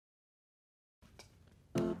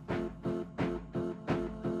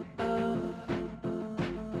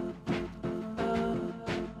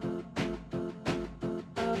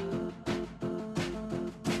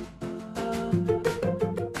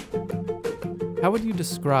How would you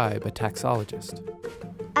describe a taxologist?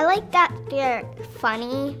 I like that they're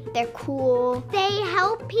funny, they're cool, they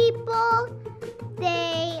help people,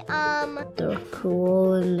 They're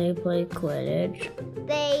cool and they play Quidditch.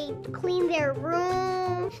 they clean their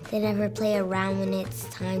room. They never play around when it's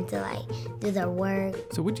time to do their work.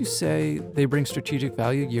 So would you say they bring strategic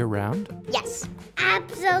value year-round? Yes.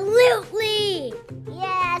 Absolutely!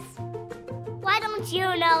 Yes! Why don't you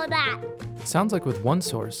know that? Sounds like with one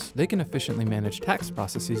source, they can efficiently manage tax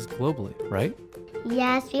processes globally, right?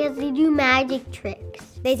 Yes, because they do magic tricks.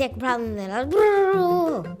 They take a problem and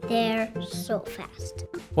They're so fast.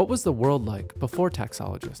 What was the world like before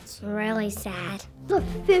taxologists? really sad. The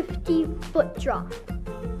 50-foot drop.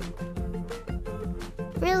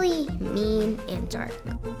 Really mean and dark.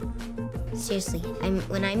 Seriously,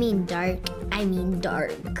 when I mean dark, I mean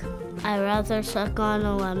dark. I'd rather suck on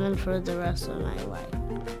a lemon for the rest of my life.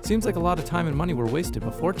 Seems like a lot of time and money were wasted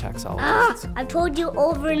before taxologists. I've told you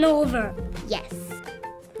over and over. Yes.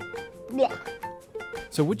 Yeah.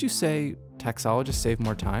 So would you say taxologists save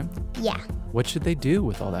more time? Yeah. What should they do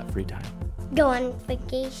with all that free time? Go on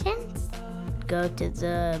vacations. Go to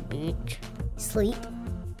the beach. Sleep.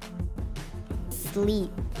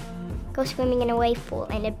 Go swimming in a wave pool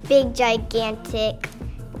and a big, gigantic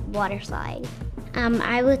water slide.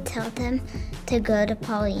 I would tell them to go to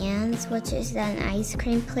Pollyanna's, which is an ice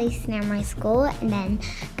cream place near my school, and then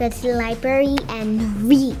go to the library and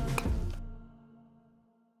read.